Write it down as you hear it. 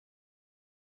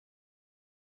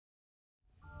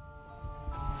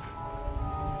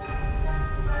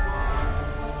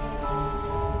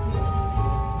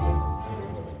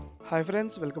Hi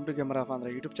friends, welcome to gamer of Andhra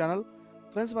YouTube channel.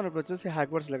 Friends, మనం ఇప్పుడు వచ్చేసి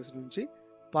హాగ్వర్ట్స్ లెగసీ నుంచి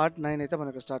పార్ట్ 9 అయితే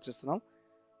మనకు స్టార్ట్ చేస్తున్నాం.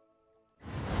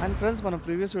 అండ్ ఫ్రెండ్స్, మనం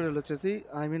ప్రీవియస్ వీడియోలో వచ్చేసి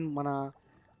మన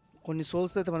కొన్ని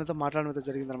సోల్స్ అయితే మనతో మాట్లాడడం అయితే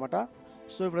జరిగిందనమాట.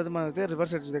 సో ఇప్పుడైతే మనమైతే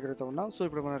రివర్స్ ఎడ్జ్ దగ్గర అయితే ఉన్నాం. సో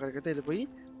ఇప్పుడు మనం అక్కడికైతే వెళ్ళిపోయి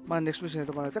మన నెక్స్ట్ మిషన్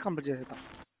అయితే మనమైతే కంప్లీట్ చేసేద్దాం.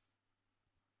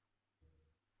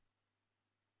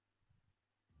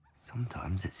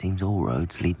 Sometimes it seems all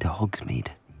roads lead to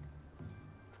Hogsmeade.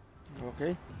 Okay,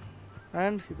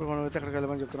 and ఇప్పుడు మనం అయితే అక్కడికి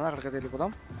వెళ్ళమని చెప్తున్నాం. అక్కడికైతే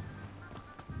వెళ్ళిపోదాం.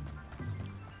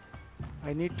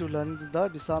 I need to learn the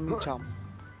డిసార్మింగ్ charm.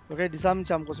 Okay, డిసార్మింగ్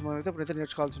చామ్ కోసం మనం అయితే ఇప్పుడైతే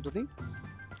నేర్చుకోవాల్సి ఉంటుంది.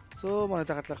 సో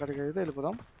మనమైతే అక్కడికి అయితే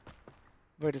వెళ్ళిపోదాం.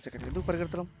 వెయిట్ సెకండ్, ఎందుకు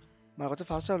పరిగెడతాం? మనకు వచ్చి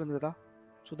ఫాస్ట్ ట్రావెల్ ఉంది కదా,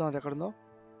 చూద్దాం అది ఎక్కడుందో.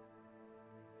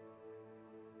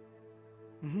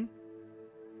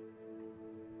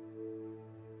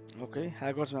 ఓకే,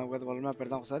 హాగ్వర్ట్స్ మ్యాప్ కదా, వాళ్ళ మ్యాప్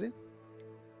పెడదాం ఒకసారి.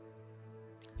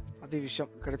 అది విషయం,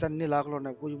 ఇక్కడైతే అన్ని లాక్లు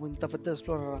ఉన్నాయి. ఇంత పెద్ద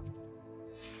ఎక్స్ప్లోర్,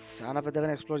 చాలా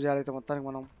పెద్దగానే ఎక్స్ప్లోర్ చేయాలి అయితే మొత్తానికి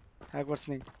మనం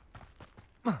హాగ్వర్ట్స్ని.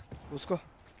 చూసుకో.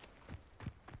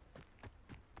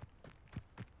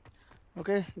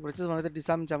 ఓకే, ఇప్పుడు వచ్చేసి మనమైతే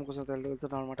డిసార్మింగ్ చామ్ కోసం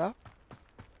వెళ్తున్నాం అనమాట.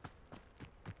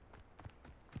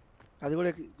 అది కూడా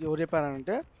ఎవరు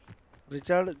చెప్పారంటే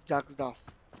రిచర్డ్ జాక్స్ డాస్.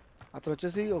 అతను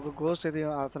వచ్చేసి ఒక గోస్ట్ అయితే,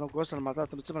 అతను గోస్ట్ అనమాట.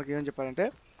 అతను వచ్చి మనకి ఏమని చెప్పారంటే,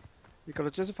 ఇక్కడ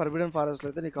వచ్చేసి ఫర్బిడన్ ఫారెస్ట్లో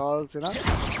అయితే నీకు కావాల్సిన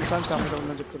డిసార్మింగ్ చామ్ అయితే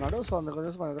ఉందని చెప్తున్నాడు. సో అందుకని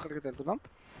మనం ఎక్కడికి వెళ్తున్నాం.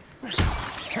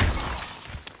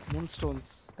 Moon stones,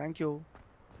 thank you.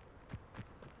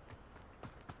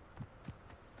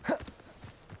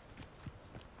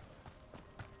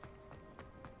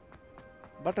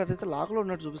 But అదైతే లాక్లో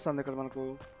ఉన్నట్టు చూపిస్తుంది ఇక్కడ మనకు.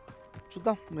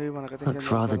 చూద్దాం, మేబీ మనకైతే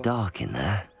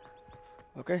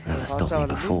ఓకే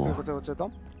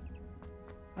వచ్చేద్దాం.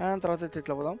 అండ్ తర్వాత అయితే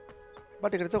ఇట్లా పోదాం.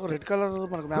 బట్ ఇక్కడైతే ఒక రెడ్ కలర్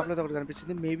మనకు మ్యాప్లో అయితే ఒకటి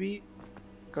కనిపించింది. మేబీ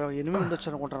ఇక్కడ ఎనిమిది ఉండొచ్చు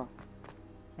అనుకుంటున్నాను.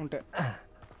 ఉంటే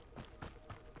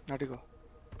నాటిగో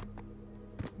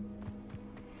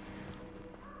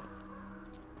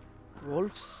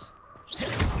వోల్ఫ్స్.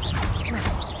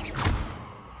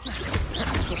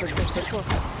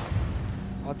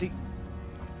 అది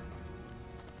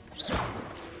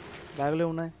బ్యాగ్లో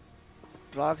ఉన్నాయి.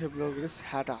 డ్రాక్ హెబ్లోగిరిస్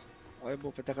హ్యాటా,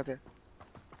 వైబో పెద్ద కథే.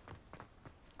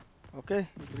 ఓకే,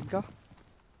 ఇప్పుడు ఇంకా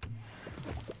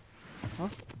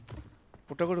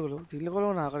పుట్టగొడుగులు, దీనిలో కూడా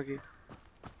ఉన్నా అక్కడికి.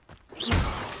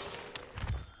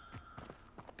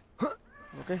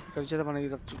 ఓకే, ఇక్కడ నుంచి అయితే మనం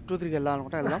చుట్టూ తిరిగి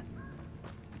వెళ్ళాలనుకుంటా, వెళ్దాం.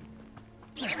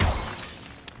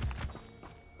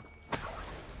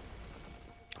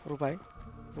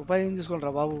 రూపాయి ఏం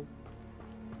తీసుకుంటారా బాబు?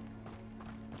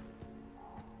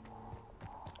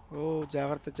 ఓ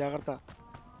జాగ్రత్త జాగ్రత్త,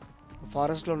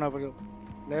 ఫారెస్ట్లో ఉన్నప్పుడు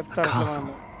లేపుతారు.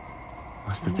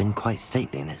 Must have been quite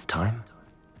stately in its time.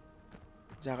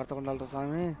 జాగ్రత్తగా ఉండాలి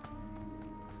స్వామి.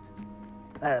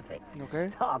 Perfect. Okay.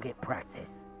 Target practice.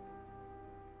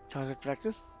 Target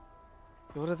practice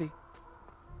ఎవరది?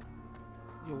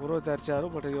 ఎవరో తెరిచారు,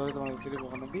 బట్ ఎవరైతే మనకు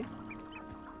తెలియకపోతున్నది.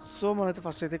 సో మనమైతే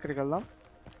ఫస్ట్ అయితే ఇక్కడికి వెళ్దాం.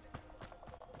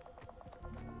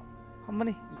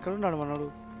 అమ్మని ఇక్కడ ఉన్నాడు మనోడు.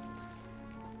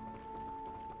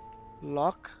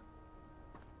 లాక్.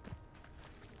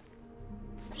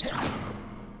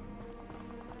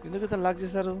 ఎందుకు ఇతను లాక్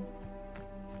చేశారు?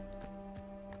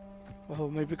 ఓహో,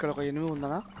 మేబీ ఇక్కడ ఒక ఎనిమిది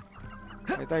ఉందనా?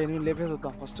 అయితే ఆ ఎనిమిది లేపేసి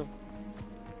వద్దాం ఫస్ట్.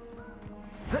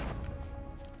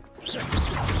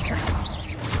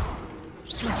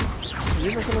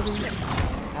 ఏం అసలు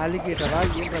అలిగేటరా?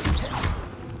 ఏం కాదు.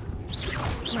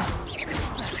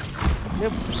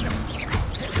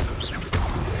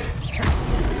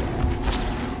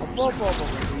 అబ్బో అబ్బో అబ్బో,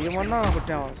 ఏమన్నా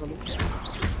కొట్టాము అసలు.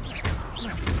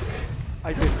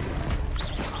 అయిపోయింది.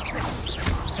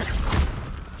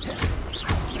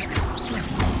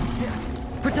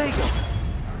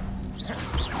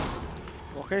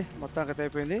 ఓకే, మొత్తం కథ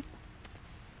అయిపోయింది.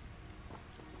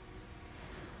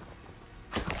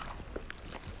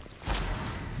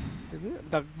 ఇది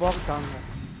డగ్ బాక్ టాంగ్.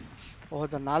 ఓహో,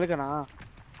 దాని నాలుగనా?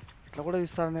 ఇట్లా కూడా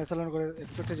ఇస్తారని అసలు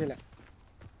ఎక్స్పెక్ట్ చేయలే.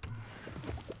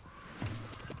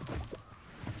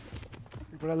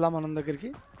 ఇప్పుడు వెళ్దాం మనం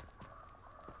దగ్గరికి.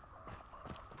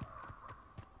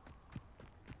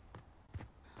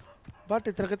 బట్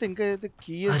ఇతరకైతే ఇంకా అయితే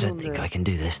కీ ఉంది.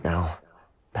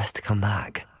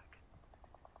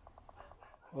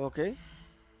 ఓకే,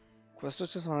 క్వెస్ట్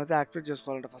వచ్చేసి మనం అయితే యాక్టివేట్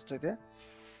చేసుకోవాలంటే ఫస్ట్ అయితే.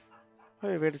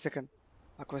 వెయిట్ సెకండ్,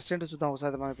 ఆ క్వెస్ట్ ఏంటో చూద్దాం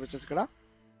ఒకసారి. మనం ఇప్పుడు వచ్చేసి ఇక్కడ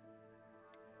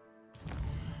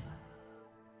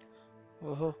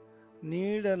ఓహో,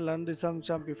 need and learn డిసార్మింగ్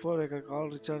charm before I can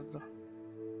call Richard.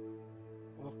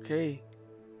 Okay,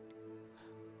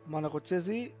 మనకు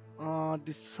వచ్చేసి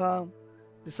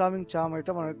డిసార్మింగ్ చామ్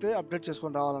అయితే మనమైతే అప్డేట్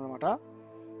చేసుకొని రావాలన్నమాట.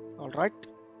 ఆల్ రైట్,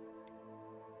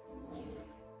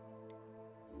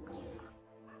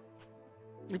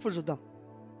 ఇప్పుడు చూద్దాం.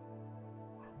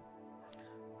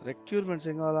 రిక్రూట్మెంట్స్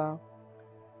ఏం కావాలా?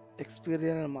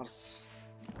 Experience marks.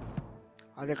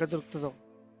 అది ఎక్కడ దొరుకుతుందో.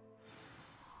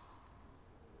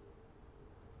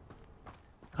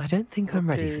 I don't think I'm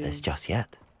ready for this just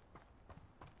yet.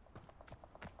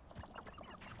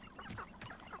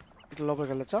 ఇట్లా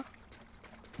లోపలికి వెళ్ళొచ్చా?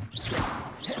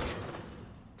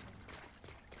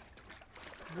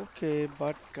 ఓకే,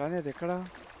 బట్ కానీ అది ఎక్కడ?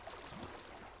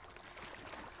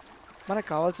 మనకు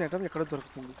కావాల్సిన ఐటమ్ ఎక్కడ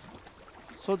దొరుకుతుంది?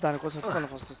 సో దానికోసం మనం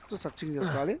ఫస్ట్ సర్చింగ్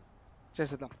చేసుకోవాలి.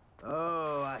 చేసేద్దాం.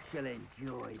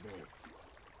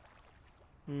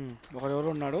 ఒకరెవరు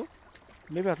ఉన్నాడు,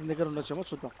 మేబీ అతని దగ్గర ఉండొచ్చేమో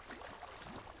చూద్దాం.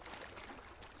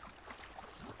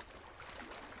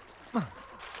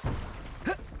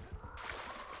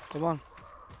 కమాన్,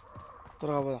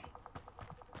 త్వరగా పోదాం.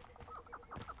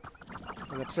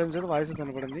 లెఫ్ట్ సైడ్ నుంచి వాయిస్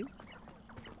కనపడింది.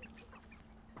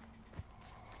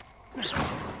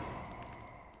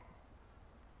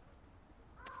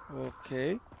 Okay,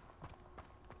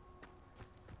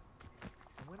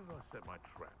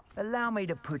 allow me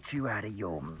to put you out of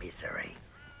your misery.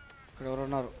 ఇక్కడ ఎవరు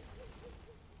ఉన్నారు?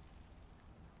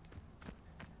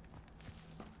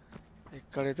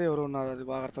 ఇక్కడైతే ఎవరు ఉన్నారు అది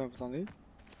బాగా అర్థమైపోతుంది.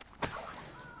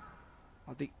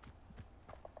 అది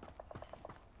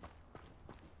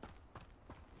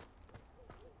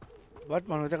బట్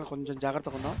మనమైతే కొంచెం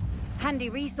జాగ్రత్తగా ఉందాం. Handy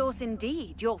resource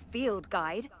indeed, your field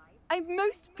guide. I'm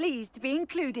most pleased to be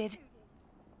included.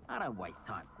 I don't waste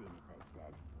time seeing if they're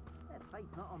dead. Their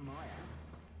fate's not on my hands.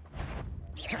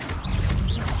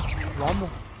 వామ్మో,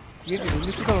 ఏంటి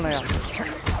ఎన్ని చుక్కలు ఉన్నాయా?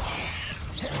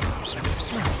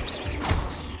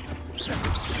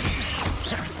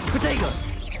 Potato.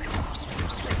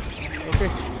 ఓకే,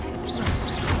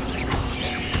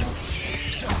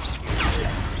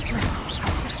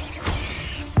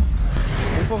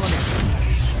 అయిపోమని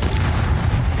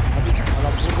అది అలా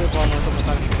పూర్తయిపోవాలంటే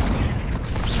మొత్తానికి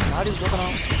ఆడికి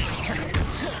పోతున్నాం.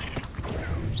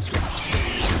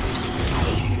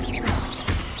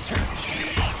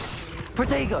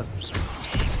 Potato.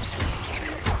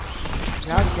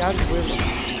 యాడికి పోయింది?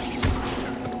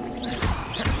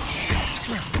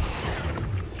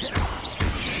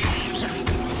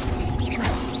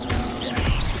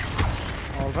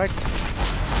 ఆల్రైట్,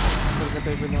 ఇక్కడికైతే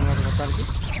అయిపోయింది అన్నమాట మొత్తానికి.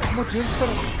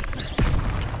 చేయించుకోవడం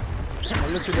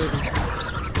మళ్ళీ చూడలేదు.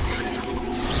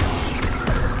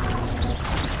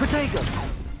 Potato.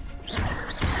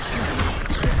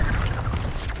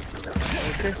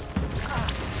 ఓకే,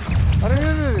 అరే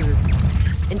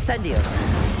Incendio.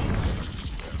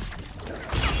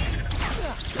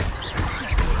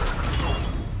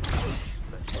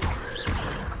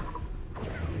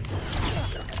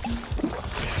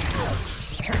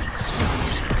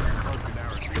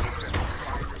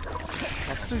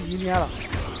 ఫస్ట్ ఈ నేల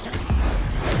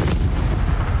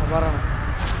అబారాన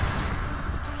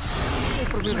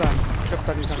ఇప్పుడు మీరు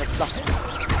చెప్తాను ఈ సంగతి.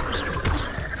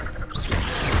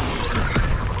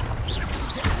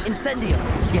 Incendio.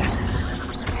 Yes.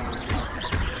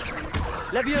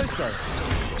 Levioso.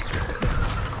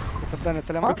 పెద్ద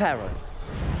నెత్తలేమా? Reparo.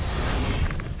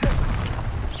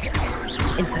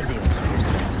 Incendio.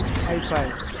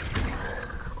 అయిపోయి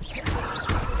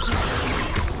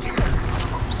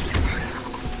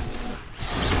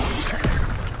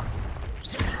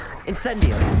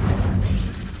Incendio.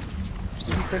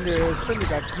 ఇన్సెండి వేస్తే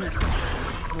నీకు అగ్గి,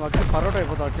 నువ్వు అగ్గి పరోటా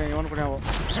అయిపోతావు. అట్లా ఏమనుకున్నావో.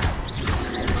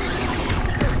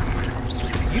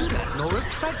 You let Nora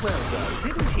Treadwell go,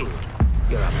 didn't you?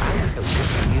 You're about to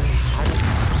wish you had it.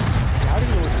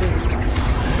 యాడికి నువ్వు వచ్చేది?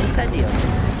 Incendio.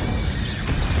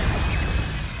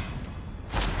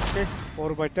 ఓకే,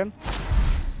 4/10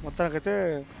 మొత్తానికైతే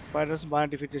స్పైడర్స్ బాగా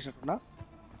డిఫీట్ చేసినట్టున్నా.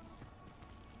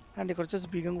 అండ్ ఇక్కడ వచ్చేసి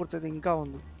బీగం గుర్తయితే ఇంకా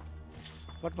ఉంది,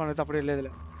 బట్ మనమైతే అప్పుడు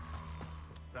వెళ్ళేదిలే.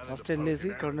 ఫస్ట్ వెళ్ళేసి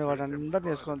ఇక్కడ ఉండే వాటి అందరిని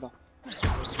వేసుకుందాం.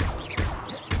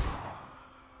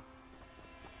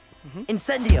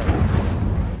 Incendio.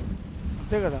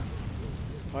 అంతే కదా,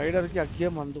 స్పైడర్కి అగ్గే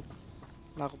మందు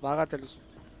నాకు బాగా తెలుసు.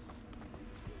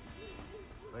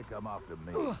 They come after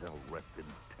me, they'll rest in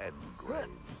 10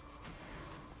 graves.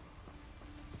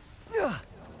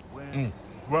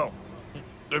 Well,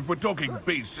 if we're talking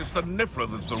beasts, it's the Niffler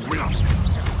that's the real.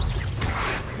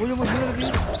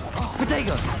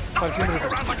 Potato.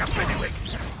 Around like a pennywig.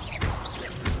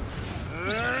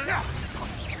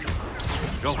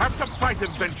 You'll have to fight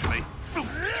eventually.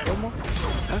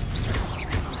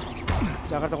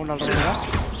 జాగ్రత్తగా ఉండాలి కదా,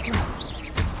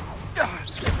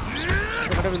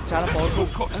 ఎందుకంటే వీళ్ళు చాలా పవర్ఫుల్.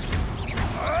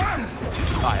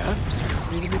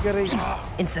 దీని దగ్గర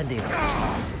Incendio.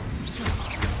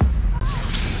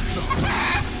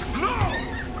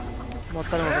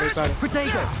 మొత్తాన్ని ఒకరైపోయాడు.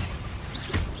 Potato.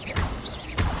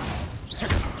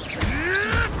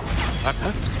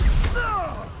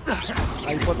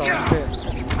 అయిపోతావు అంతే.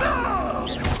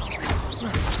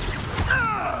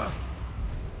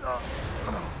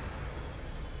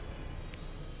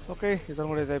 ఓకే, ఇతను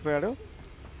కూడా ఇది అయిపోయాడు.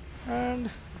 అండ్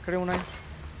ఇక్కడే ఉన్నాయి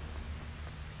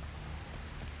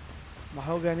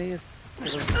మహోగాని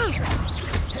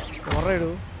ఎవర్రాడు.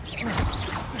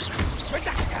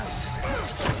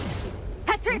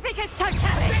 Petrificus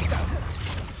totality!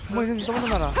 ఇంతమంది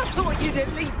ఉన్నారా? Thought you'd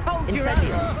at least hold your own.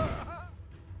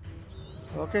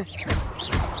 Okay,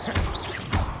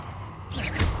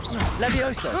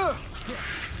 Levioso.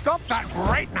 Stop that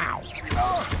right now!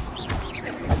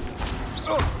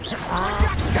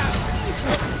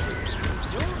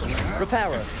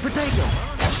 Reparo. Protego.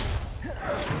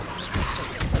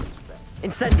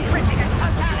 Incendio.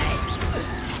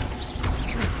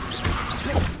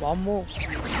 వామ్మో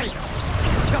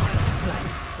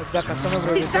పెద్ద కష్టమే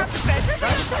bro. Is that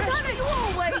Petrificus totality? You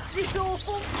always this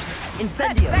awful.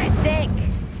 Incendio. Pathetic!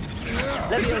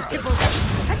 Levioso.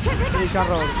 Petrificus Ishan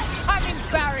Rao. I'm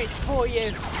embarrassed for you.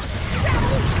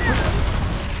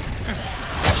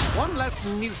 One less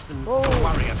nuisance Oh. to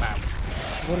worry about.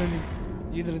 ఓరేని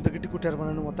ఈదులు ఇంత గట్టి కుట్టారు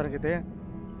మనల్ని మొత్తానికైతే.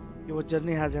 Your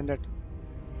journey has ended.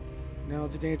 నేను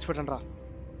అది నేర్చిపెట్టాను రా.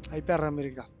 అయిపోయారా మీరు?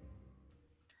 ఇంకా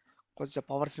కొంచెం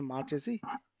పవర్స్ని మార్చేసి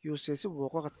యూజ్ చేసి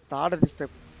ఒక్కొక్క తాడ తీస్తే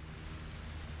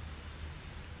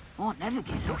I'll never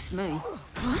get lost, me.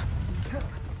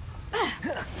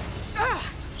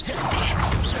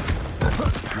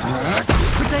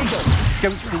 Protego.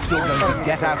 Don't think you're going to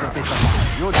get out of this alive.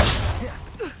 You're just...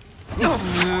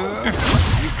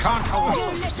 You can't hold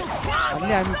on.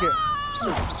 అన్నీ అందుకే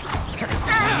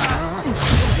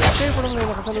అయిపోవడం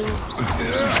లేదు అసలు.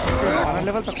 మన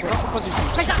లెవెల్ తక్కువ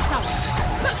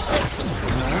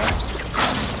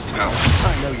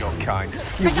I know your kind.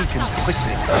 You weaken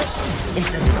quickly.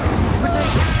 Incendio.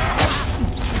 Protego.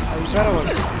 అయిపోయారా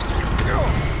వాళ్ళు?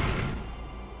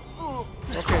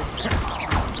 Okay,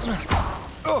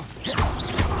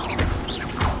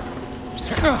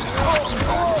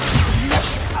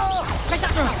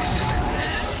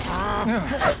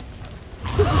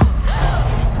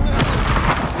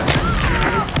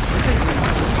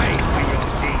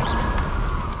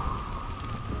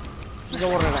 ఇంకా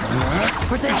ఊర్రా.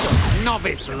 Protego.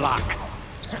 Novice luck.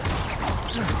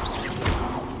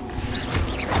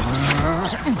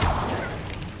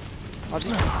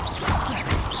 అది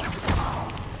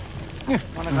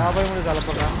మన కాబోయే ముందు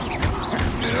కలపగా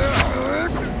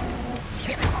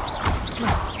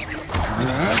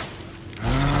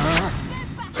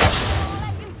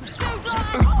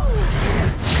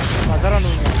పదరా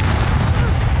నువ్వు.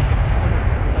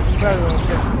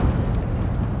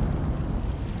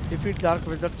 డిఫీట్ డార్క్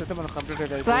విజర్డ్స్ అయితే మనకు కంప్లీట్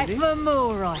అయితే Back అయిపోయింది. for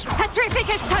more, right?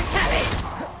 Petrificus totality!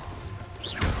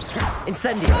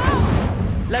 Incendio.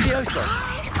 Levioso.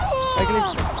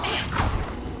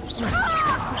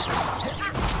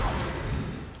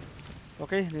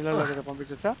 Okay, నీళ్ళలో అయితే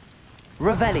పంపించేస్తా.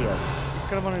 Revelio.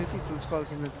 ఇక్కడ మనం ఇది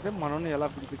తెలుసుకోవాల్సింది ఏంటంటే మనల్ని ఎలా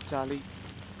పిలిపించాలి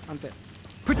అంతే.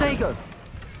 Protego.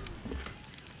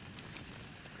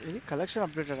 ఇది collection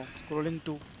updated scrolling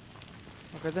 2.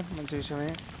 Okay sir, మంచి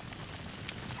విషయమే.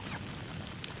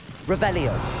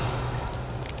 Revelio.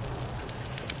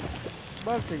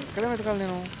 బట్ ఇక్కడే వెతకాలి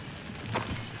నేను.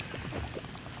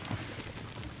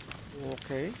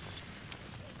 Okay,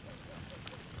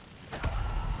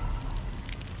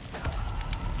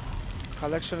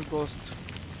 collection Coast.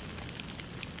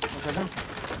 ఓకేనా,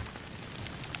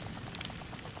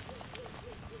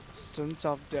 స్ట్రెంగ్స్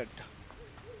ఆఫ్ డెడ్.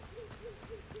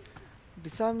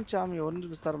 డిసామ్ చామ్ ఎవరిని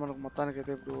చూపిస్తారు మనకు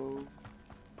మొత్తానికైతే ఇప్పుడు?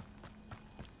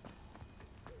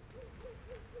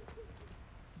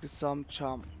 డిసామ్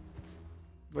చామ్.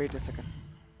 వెయిట్ ఎ సెకండ్,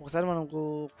 ఒకసారి మనకు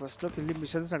క్వెస్ట్లోకి వెళ్ళి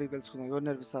మిషన్స్ అడిగి తెలుసుకుందాం ఎవరు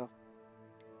నేర్పిస్తారా.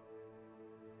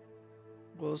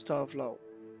 Ghost of love.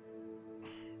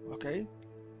 ఓకే,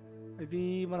 ఇది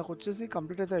మనకు వచ్చేసి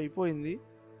కంప్లీట్ అయితే అయిపోయింది.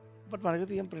 బట్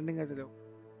మనకైతే ఏం ప్రింటింగ్ అయితే లేవు.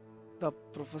 The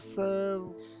professor.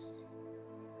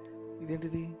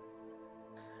 ఇదేంటిది?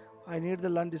 I need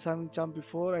the land disarming charm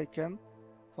before I can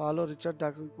follow Richard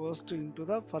Jackson Ghost into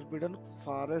the forbidden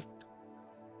forest.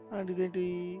 And ఇదేంటి?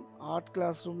 ఆర్ట్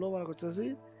క్లాస్ రూమ్లో మనకు వచ్చేసి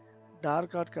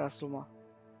dark art class రూమా?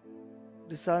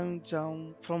 డిసార్మింగ్ charm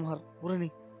from her. ఊరని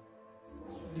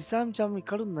డిసార్మింగ్ చామ్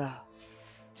ఇక్కడ ఉందా?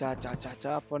 చా చా చా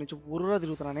చా అప్పటి నుంచి ఊరురా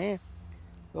తిరుగుతున్నానే.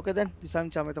 ఓకే దెన్,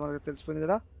 డిసార్మింగ్ చామ్ అయితే మనకు తెలిసిపోయింది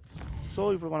కదా. సో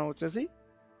ఇప్పుడు మనం వచ్చేసి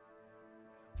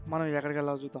మనం ఎక్కడికి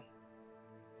వెళ్ళాలో చూద్దాం.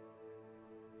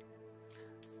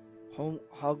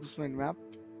 Hog's mine map.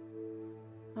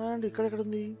 అండ్ ఇక్కడ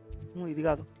ఉంది? ఇది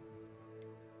కాదు.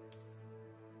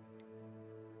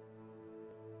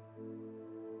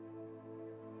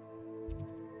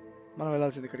 మనం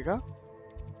వెళ్ళాల్సింది ఇక్కడికా.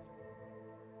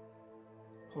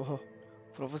 ఓహో,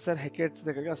 ప్రొఫెసర్ హెకెట్స్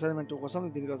దగ్గరికి అసైన్మెంట్ కోసం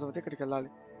దీనికోసం అయితే ఇక్కడికి వెళ్ళాలి.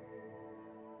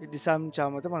 ఈ డిసామింగ్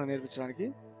చామ్ అయితే మనం నేర్పించడానికి.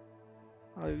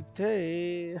 అయితే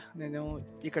నేను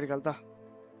ఇక్కడికి వెళ్తా.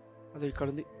 అది ఇక్కడ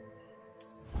ఉంది.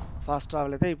 ఫాస్ట్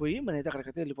ట్రావెల్ అయితే అయిపోయి మనైతే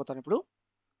అక్కడికైతే వెళ్ళిపోతాను ఇప్పుడు.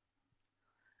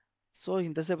 సో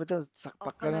ఇంతసేపు అయితే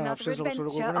పక్కన ఆప్షన్స్లో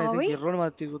చూడకుండా అయితే ఎర్రోని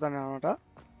మనం తిరుగుతాను అనమాట.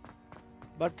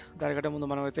 బట్ దానికంటే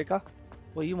ముందు మనం అయితే ఇక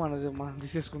పోయి మనం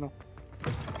తీసేసుకుందాం.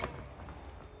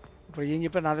 ఇప్పుడు ఏం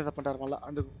చెప్పారు నాదే తప్పంటారు మళ్ళీ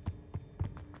అందుకు.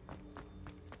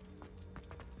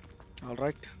 ఆల్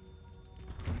రైట్,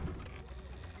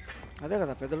 అదే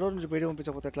కదా పెద్ద రోజు నుంచి బయట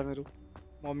పంపించకపోతే ఎట్లా మీరు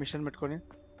మా మిషన్ పెట్టుకొని.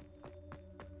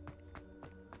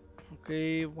 ఓకే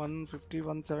 150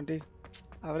 170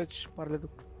 యావరేజ్ పర్లేదు.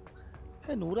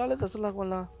 నువ్వు రాలేదు అసలు నాకు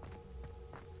మళ్ళా.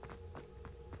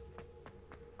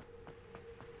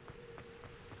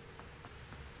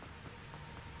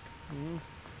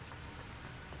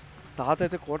 తాత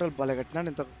అయితే కోటలు భలే కట్టినాడు.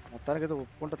 ఇంత మొత్తానికైతే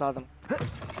ఒప్పుకుంటా తాతను.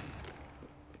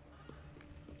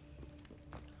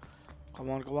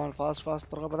 కమాన్ ఫాస్ట్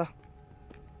త్వరగా పదా.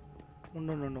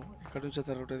 ఉండు ఇక్కడ నుంచి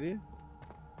తిరుగుతుంది.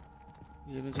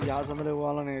 ఈ నుంచి 50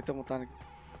 పోవాలని నేనైతే మొత్తానికి.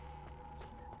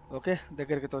 ఓకే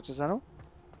దగ్గరికి అయితే వచ్చేసాను.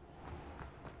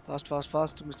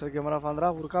 Fast mister camera off Andhra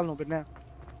ఉరకాలి నువ్వు పిన్న.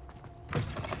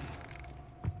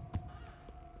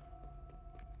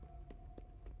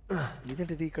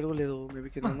 ఇదేంటిది ఇక్కడ కూడా లేదు. మేబీ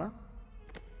కింద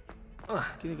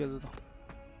కిందకి వెళ్తాం.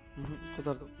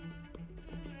 కుదరదు,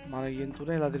 మన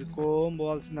ఎంతనే ఇలా తిరుక్కోం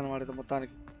పోవాల్సిందనమాట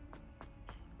మొత్తానికి.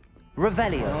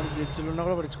 బ్రిడ్జ్లు ఉన్నా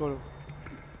కూడా పట్టించుకోడు.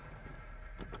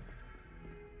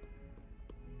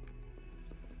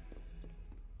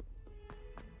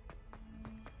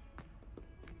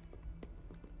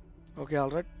 ఓకే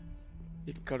ఆల్ రైట్,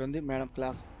 ఇక్కడ ఉంది మేడం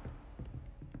క్లాస్.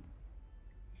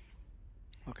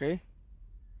 ఓకే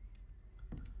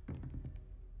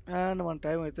అండ్ మన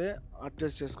టైం అయితే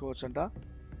అడ్జస్ట్ చేసుకోవచ్చు అంట.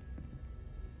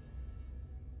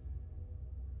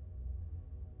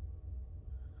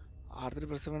 ఆర్డర్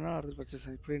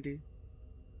పరిచేసాను. ఇప్పుడేంటి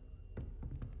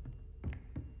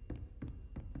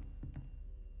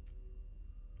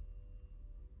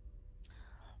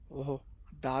ఓహో,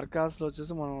 డార్క్ క్లాస్లో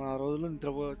వచ్చేసి మనం ఆ రోజులు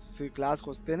నిద్రపోయి క్లాస్కి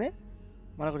వస్తేనే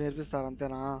మనకు నేర్పిస్తారు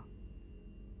అంతేనా?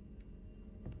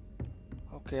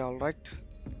 Okay all right,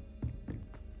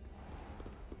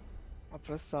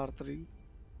 press R3.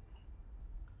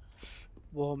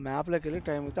 ఓహో, మ్యాప్లోకి వెళ్ళి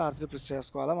టైం అయితే R3 ప్రెస్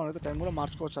చేసుకోవాలా. మనం అయితే టైం కూడా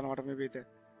మార్చుకోవచ్చు అనమాట మేబీ అయితే.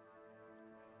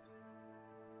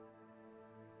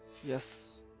 ఎస్,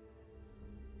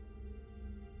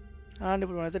 అండ్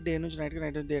ఇప్పుడు మనమైతే డే నుంచి నైట్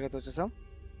నుంచి డే అయితే వచ్చేసాం.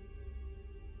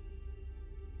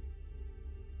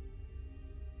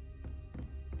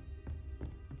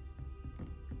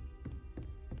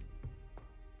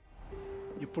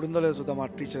 ఇప్పుడుందో లేదో చూద్దాం. ఆ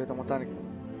టీచర్ అయితే మొత్తానికి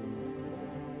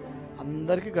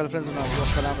అందరికీ గర్ల్ ఫ్రెండ్స్ ఉన్నారు,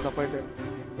 ఒక్క నాకు తప్ప అయితే.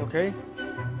 ఓకే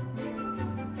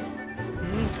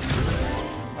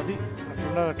అది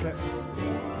అట్లుండాలి అట్లే.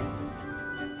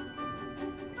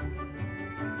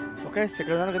 ఓకే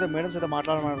సెకండ్ దానికి అయితే మేడమ్స్ అయితే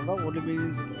మాట్లాడమంటాం. ఓన్లీ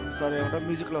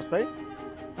మ్యూజిక్లు వస్తాయి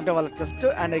అంటే వాళ్ళ టెస్ట్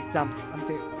అండ్ ఎగ్జామ్స్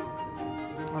అంతే,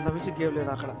 అంతమించి గేమ్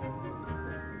లేదు అక్కడ.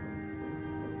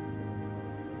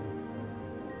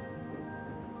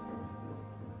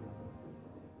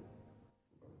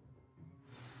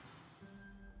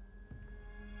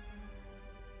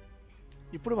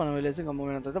 ఇప్పుడు మనం వెళ్ళేసి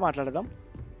గమ్మునంత అయితే మాట్లాడదాం.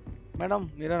 మేడం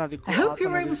మీరే నా దిక్కు. I hope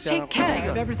you're able to take care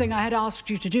of everything I had asked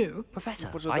you to do. Professor,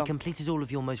 I completed all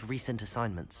of your most recent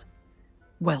assignments.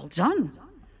 Well done.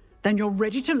 Then you're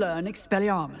ready to learn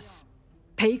Expelliarmus.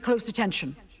 Pay close attention.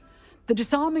 The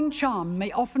disarming charm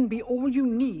may often be all you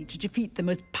need to defeat the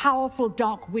most powerful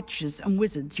dark witches and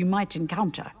wizards you might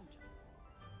encounter.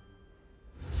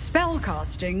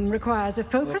 Spellcasting requires a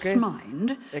focused mind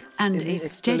and a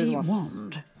steady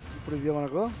wand. ఇప్పుడు ఇది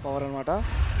మనకు power అనమాట.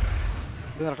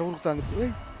 ఇది అట్లా ఉడుకుతుంది. ఇప్పుడు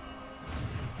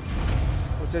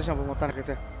వచ్చేసినప్పుడు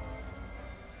మొత్తానికైతే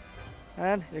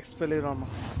and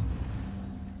Expelliarmus.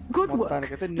 Good work.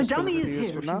 The dummy is here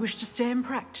if you wish to stay and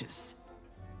practice.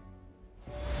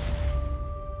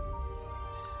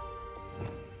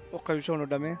 ఒక్క నిమిషం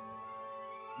ఉండడమే.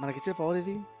 మనకిచ్చే పవర్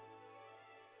ఇది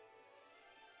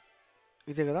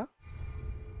ఇదే కదా.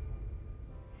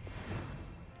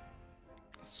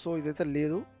 సో ఇదైతే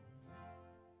లేదు.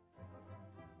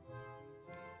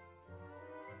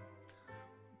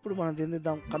 ఇప్పుడు మనం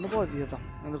తిందిద్దాం, కన్నుపోవాలి తీద్దాం,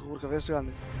 ఎందుకు ఊరికే వేస్ట్గా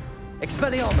ఉంది.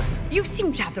 Expelliarmus! You seem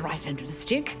to have the right end of the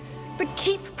stick, but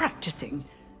keep practicing.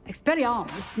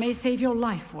 Expelliarmus may save your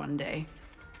life one day.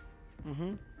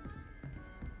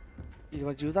 ఇది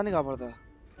మన జీవితాన్ని కాపాడుతుందా?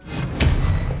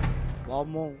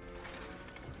 వామ్మో,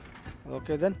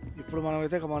 ఓకే దెన్ ఇప్పుడు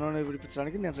మనమైతే మనోని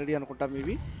విడిపించడానికి నేను రెడీ అనుకుంటాం.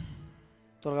 మేబీ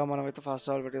త్వరగా మనమైతే ఫాస్ట్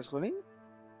ట్రావెల్ పెట్టేసుకొని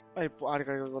ఆడికి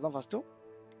పోదాం.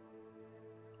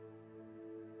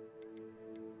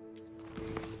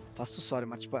 ఫస్ట్ సారీ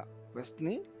మర్చిపోయా,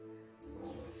 క్వెస్ట్ని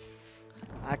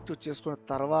యాక్టివ్ చేసుకున్న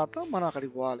తర్వాత మనం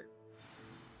అక్కడికి పోవాలి.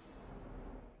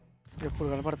 ఎప్పుడు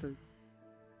కనపడుతుంది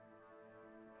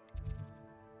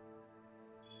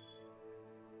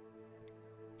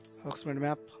Hogwarts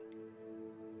map,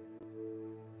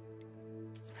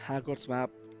 Hogwarts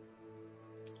map,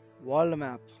 world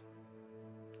map.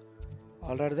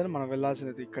 Already మనం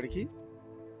వెళ్ళాల్సింది ఇక్కడికి.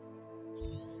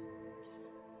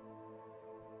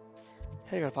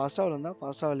 ఇక్కడ ఫాస్ట్ ట్రావెల్ ఉందా?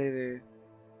 ఫాస్ట్ ట్రావెల్ లేదే.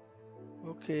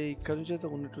 ఓకే, ఇక్కడ నుంచి అయితే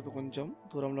ఉన్నట్టు కొంచెం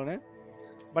దూరంలోనే,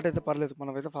 బట్ అయితే పర్లేదు.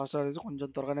 మనమైతే ఫాస్ట్ ట్రావెల్ అయితే కొంచెం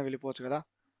త్వరగానే వెళ్ళిపోవచ్చు కదా.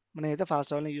 మనం అయితే ఫాస్ట్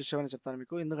ట్రావెల్ని యూజ్ చేయమని చెప్తాను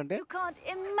మీకు, ఎందుకంటే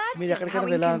మీరు ఎక్కడికైనా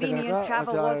వెళ్ళాలంటే కనుక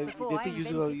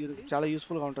ఇదైతే చాలా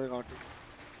యూస్ఫుల్గా ఉంటుంది కాబట్టి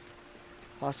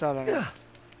ఫాస్ట్ ట్రావెల్ అనేది.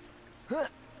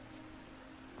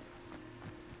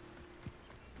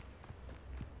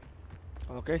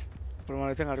 ఓకే, ఇప్పుడు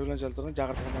మనమైతే అడవిలోంచి వెళ్తున్నాం.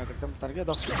 జాగ్రత్తగా మనం ఎక్కడితే తనకి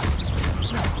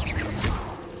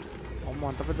అమ్మ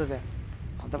అంత పెద్దదే,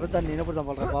 అంత పెద్ద నేనే ఇప్పుడు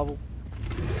చంపాలి బాబు.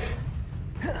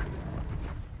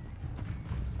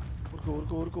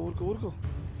 ఊరుకో.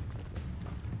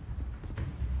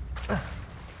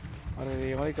 అరే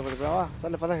ఏమో ఇక్కడ పడిపోయావా?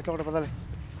 సర్లే పద, ఇట్లా ఒకటి పదాలి.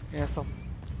 ఏం చేస్తాం,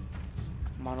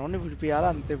 మనోడిని విడిపియాలా,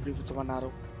 అంతే విడిపించమన్నారు.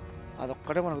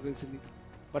 అదొక్కటే మనకు తెలిసింది.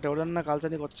 బట్ ఎవడన్నా కలిసి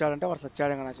నీకు వచ్చాడంటే వాడు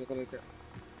సచ్చాడు నా చేతులు అయితే.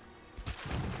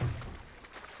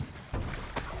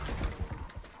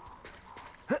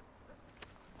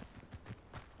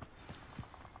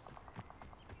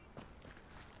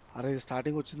 అరే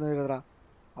స్టార్టింగ్ వచ్చింది కదరా,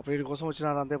 అప్పుడు వీడి కోసం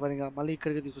వచ్చినారు అంతే పనిగా. మళ్ళీ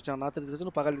ఇక్కడికి తీసుకొచ్చాను, నాతో తీసుకొచ్చి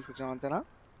నువ్వు పగలు తీసుకొచ్చాను అంతేనా?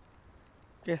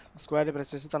 ఓకే, స్క్వేర్ని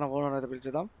ప్రెస్ చేసి తన ఓనర్ అయితే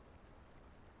పిలిచేద్దాం.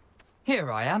 Here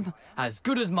I am, as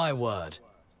good as my word.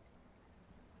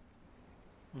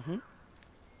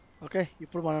 Okay,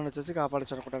 ఇప్పుడు మనం వచ్చేసి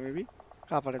కాపాడచ్చు అనుకుంటాం. మేబీ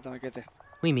కాపాడేద్దాం అయితే.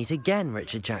 We meet again,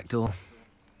 Richard Jackdaw.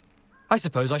 I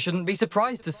suppose I shouldn't be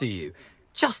surprised to see you.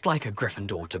 Just like a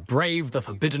Gryffindor to brave the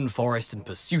Forbidden Forest in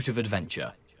pursuit of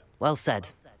adventure. Well said.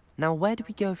 Now where do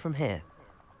we go from here?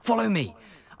 Follow me.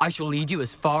 I shall lead you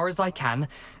as far as I can,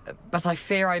 but I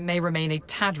fear I may remain a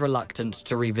tad reluctant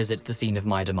to revisit the scene of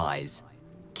my demise.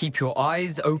 Keep your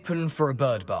eyes open for a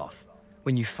bird bath.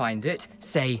 When you find it,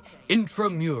 say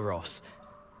intramuros.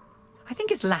 I think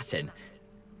it's Latin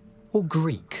or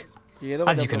Greek.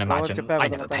 As you can imagine, I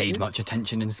never paid much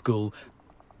attention in school.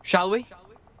 Shall we?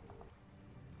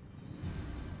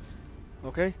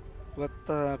 Okay. What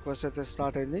question is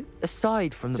started?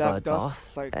 Aside from the bird bath,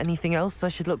 anything else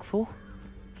I should look for?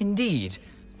 Indeed.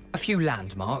 A few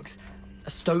landmarks,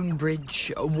 a stone bridge,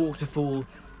 a waterfall,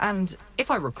 and, if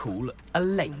I recall, a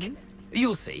lake.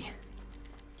 You'll see.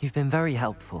 You've been very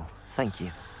helpful. Thank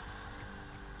you.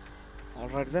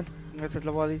 Alright then.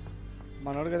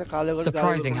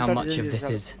 Surprising how much of this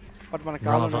is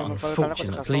rather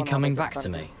unfortunately coming back to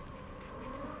me.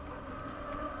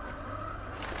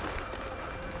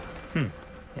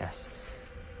 Yes.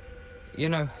 You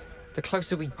know, the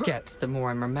closer we get, the more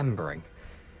I'm remembering.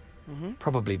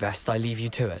 Probably best I leave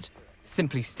you to it.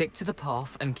 Simply stick to the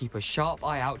path and keep a sharp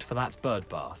eye out for that bird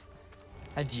bath.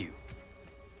 Adieu.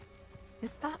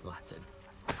 Is that Latin?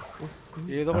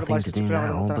 Nothing to do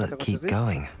now but keep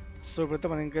going. So,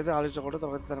 మనం ఇంకైతే ఆలోచించకూడదు.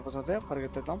 తర్వాత దానికోసం అయితే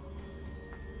పరిగెత్తేద్దాం.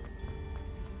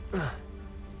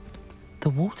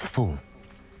 The waterfall.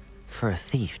 For a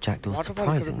thief, Jackdaw is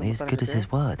surprisingly as good as his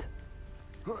word.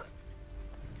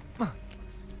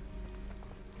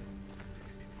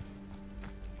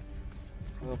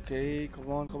 Okay,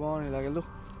 కమాన్ ఇలాగెళ్ళు.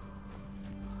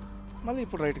 మళ్ళీ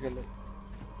ఇప్పుడు రైట్కి వెళ్ళు.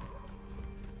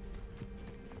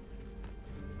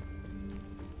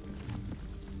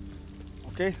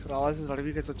 ఓకే, రావాల్సిన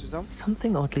అడవికి అయితే వచ్చేసాం.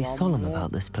 Something oddly solemn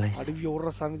about this place. అడవి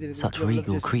ఎవరు సామి Such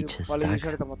regal creatures, stags.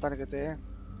 మొత్తానికైతే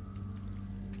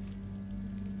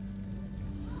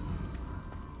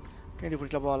ఏంటి ఇప్పుడు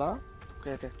ఇట్లా పోవాలా? ఓకే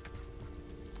అయితే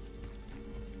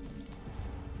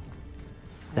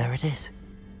There it is.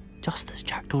 Just as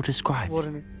Jackdaw described.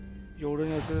 ఎవడు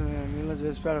నీళ్ళ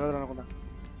చేసిపోయాడు కదా అనుకున్నా.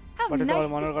 How nice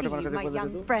to see you, my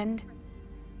young friend.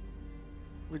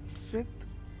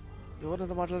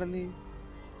 ఎవరితో మాట్లాడింది?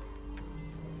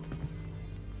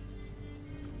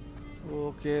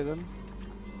 Okay then.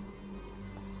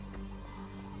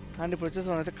 అండ్ ఇప్పుడు వచ్చేసి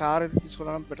మనం అయితే కార్ అయితే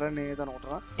తీసుకోవడం బెటర్ అని నేను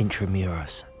అనుకుంటున్నా.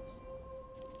 Intramuros.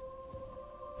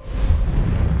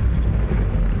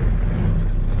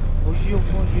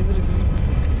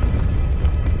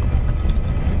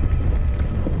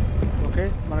 ఓకే,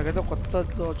 మనకైతే కొత్త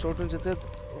చోటు నుంచి అయితే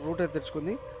రూట్ అయితే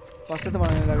తెచ్చుకుంది. ఫస్ట్ అయితే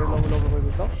మనం లోపల పోయి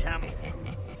చూద్దాం.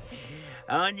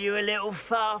 Aren't you a little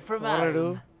far from Alright,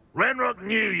 home? Renrock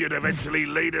knew you'd eventually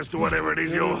lead us to whatever it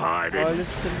is you're hiding.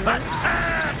 But,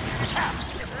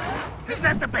 is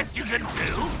that the best you can do?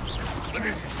 Well,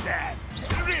 this is sad.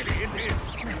 Really, it is.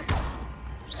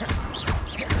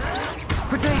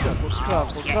 Protego!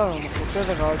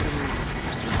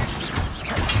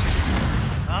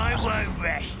 I won't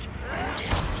rest.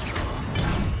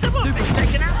 Someone been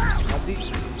taken out!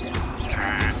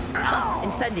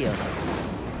 Incendio.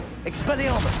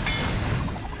 Expelliarmus.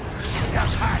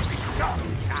 You're hiding so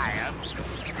tired.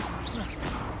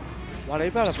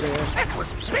 That was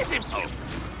pitiful.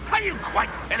 Are you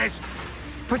quite finished?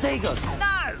 Protego.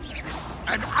 No!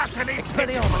 An utterly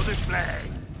pitiful display.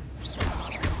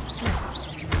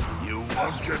 You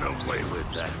won't get away with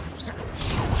that.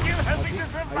 Still hoping to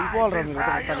survive this,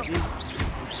 are you?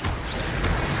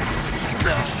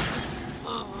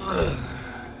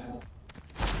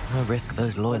 No risk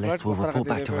those loyalists will report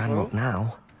back to Ranrock now.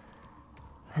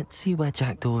 Let's see where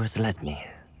Jackdaw has led me.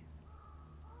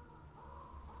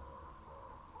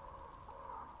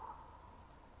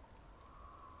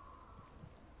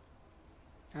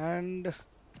 And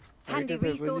Handy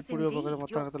resource indeed, your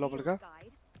field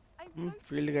guide. I'm most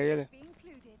field pleased guide. to be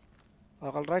included.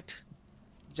 Alright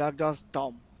జాగ్జాస్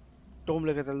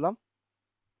టోమ్లోకి అయితే వెళ్దాం.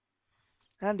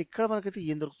 And ఇక్కడ మనకైతే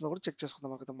ఏం దొరుకుతుందో కూడా check చేసుకుందాం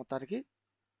మనకైతే మొత్తానికి.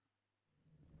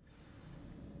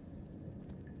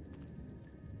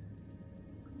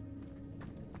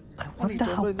 I wonder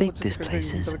how big this place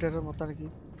is. మొత్తానికి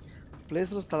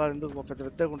ప్లేస్లో స్థలాలు ఎందుకు పెద్ద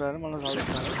పెద్దగా ఉంటాయని మనం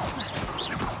ఆలోచిస్తున్నాం.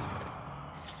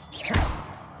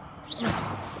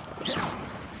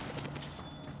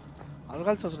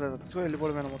 అలగాల్సి అవసరం లేదు, తీసుకొని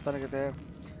వెళ్ళిపోవడమే మొత్తానికి అయితే.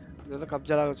 ఇదేదో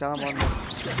కబ్జాలాగా చాలా బాగుంది.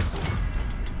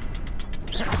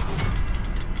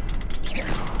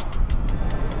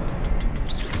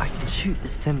 I can shoot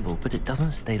the symbol, but it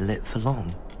doesn't stay lit for long.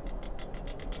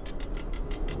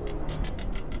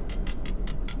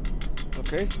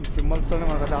 Okay, ఈ సింబల్స్ తోనే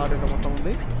మనకైతే ఆడేది మొత్తం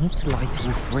ఉంది. I need to light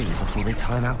all three before they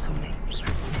time out on me.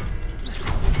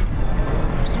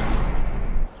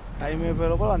 Time అయిపోయే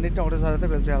లోపల అన్నింటినీ ఒకటేసారి అయితే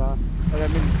పిలిచేయాలా? ఐ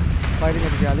మీన్ ఫైటింగ్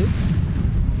అయితే చేయాలి.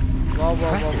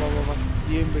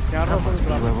 ఏం పెట్టినారో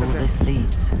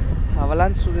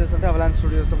అవలాన్స్ స్టూడియోస్ అంటే అవలాన్స్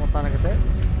స్టూడియోస్ మొత్తానికైతే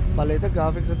వాళ్ళైతే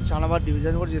గ్రాఫిక్స్ అయితే చాలా బాగా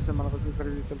డివిజన్ కూడా చేస్తారు మనకు ఇక్కడ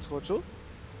తెలుసుకోవచ్చు.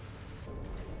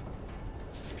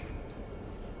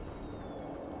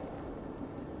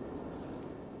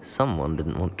 Someone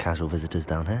didn't want casual visitors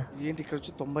down here. ఏంటి ఇక్కడ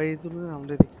వచ్చి 95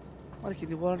 ఉండేది, మరి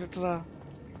కింది పోవాలంటే ఎట్లా?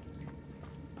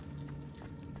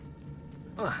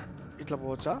 ఇట్లా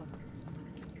పోవచ్చా?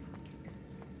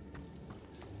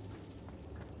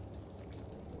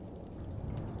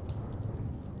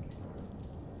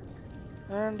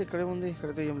 అండ్ ఇక్కడేముంది,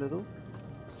 ఇక్కడైతే ఏం లేదు.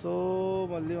 సో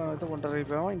మళ్ళీ మనమైతే ఒంటరి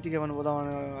అయిపోయాము. ఇంటికి ఏమైనా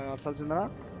పోదామని అడసాల్సిందా?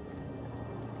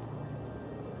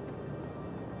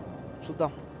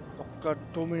 చూద్దాం, ఒక్క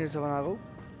 2 minutes ఏమైనా ఆగు.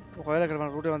 ఒకవేళ ఇక్కడ మన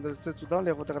రూట్ ఏమైనా తెలిస్తే చూద్దాం,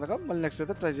 లేకపోతే కనుక మళ్ళీ నెక్స్ట్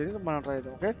అయితే ట్రై చేయండి, మనం ట్రై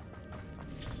చేద్దాం. ఓకే,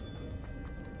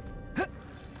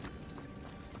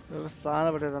 సాన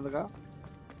పట్టేది అందుక.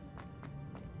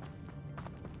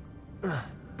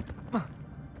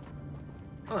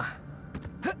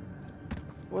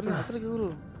 ఓరి అతనికి ఎవరు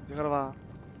ఎగరవా?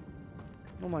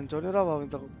 నువ్వు మంచోని రా బాబు,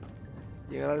 ఇంతకు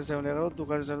ఎగరాల్సి ఏమైనా ఎగరవు,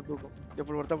 దూకాల్సి దూకం,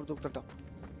 ఎప్పుడు పడితే అప్పుడు దూకుతుంటాం.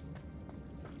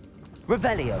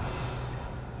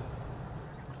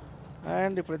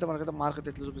 అండ్ ఇప్పుడైతే మనకైతే మార్క్ అయితే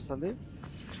ఎట్లా చూపిస్తుంది.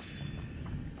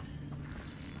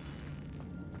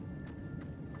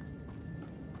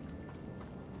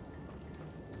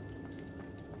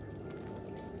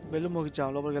 బెల్లు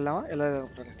మోగించాము, లోపలికి వెళ్ళామా? ఎలా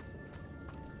అనుకుంటారు?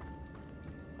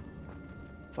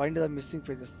 Find the missing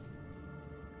pages.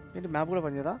 ఏంటి మ్యాప్ కూడా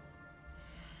పనిచేయదా?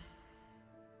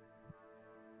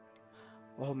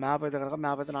 ఓహో, మ్యాప్ అయితే కనుక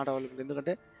మ్యాప్ అయితే నాట్ అవైలబుల్,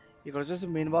 ఎందుకంటే ఇక్కడ వచ్చేసి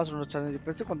మెయిన్ బాస్ ఉండొచ్చు అని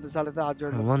చెప్పేసి కొంతసార్లు అయితే ఆఫ్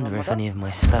చేయడం. I wonder if any of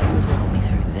my spells will help me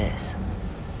through this.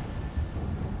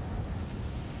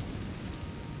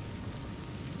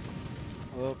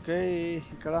 Okay,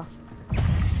 ఇక్కడ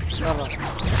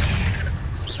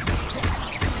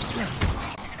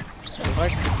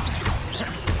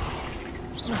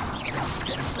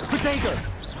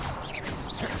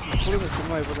ఇప్పుడు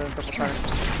సినిమా అయిపోతుంది అంత కొత్త.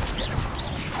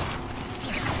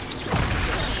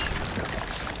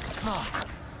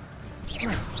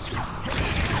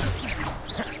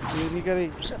 నీకరి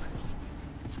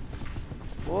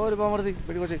ఓరి బామర్ది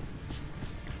బయటకు వచ్చి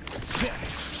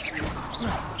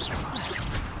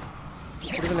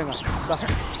ఇప్పుడు వెళ్ళంగా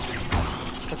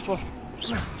చచ్చిపో.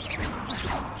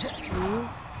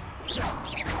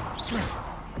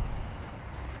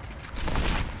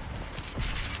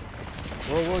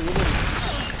 ఓ ఓ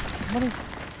మరి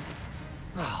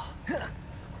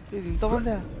ఇది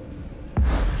ఇంతమంది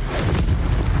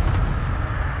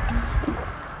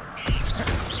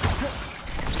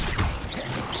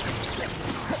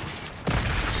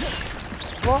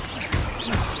అబ్బా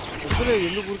వద్దులే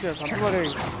ఎందుకు ఊరికే సంపడే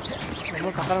ఏమో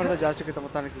పక్కన పెడతా జాస్తి అవుతాం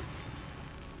మొత్తానికి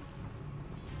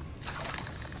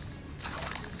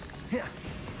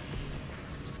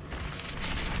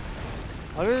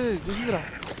అరే చూసిందిరా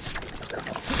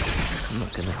I'm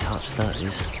not gonna touch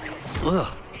those. Ugh.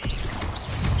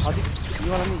 అది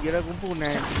ఇవాళ ఎర గుంపు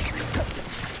ఉన్నాయి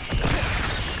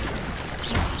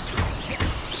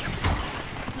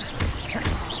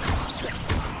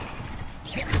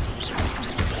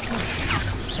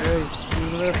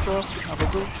వేసుకో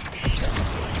అప్పుడు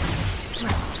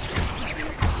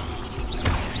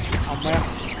అమ్మాయి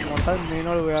మొత్తం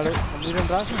నేను పోయాడు మీరేం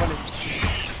రా చెప్పండి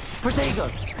Protego!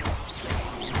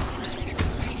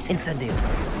 Incendio!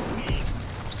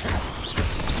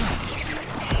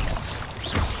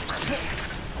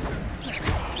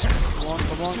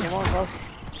 Come on, fast.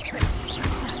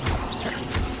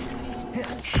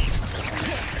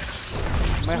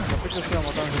 मैं वापस कैसे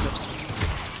मता है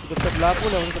तो तब ब्लैक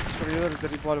होल है उनका प्लेयर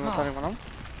इधर ही बॉल मता है मनाम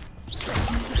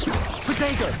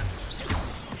Protego!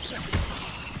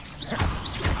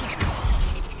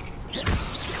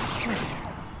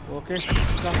 ओके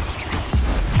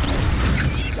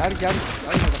यार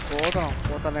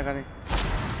పోతా కానీ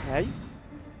హై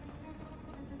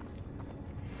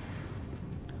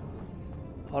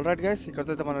ఆల్రైట్ గైస్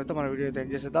ఇక్కడితో మన వీడియో అయితే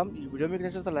ఎండ్ చేసేద్దాం ఈ వీడియో మీకు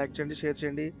నచ్చితే లైక్ చేయండి షేర్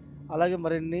చేయండి అలాగే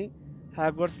మరిన్ని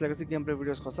హాగ్వర్ట్స్ లెగసీ గేమ్ ప్లే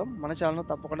వీడియోస్ కోసం మన ఛానల్ను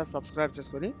తప్పకుండా సబ్స్క్రైబ్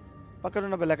చేసుకొని పక్కన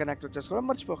ఉన్న బెల్ ఐకాన్ యాక్టివేట్ చేసుకోవడం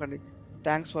మర్చిపోకండి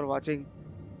థ్యాంక్స్ ఫర్ వాచింగ్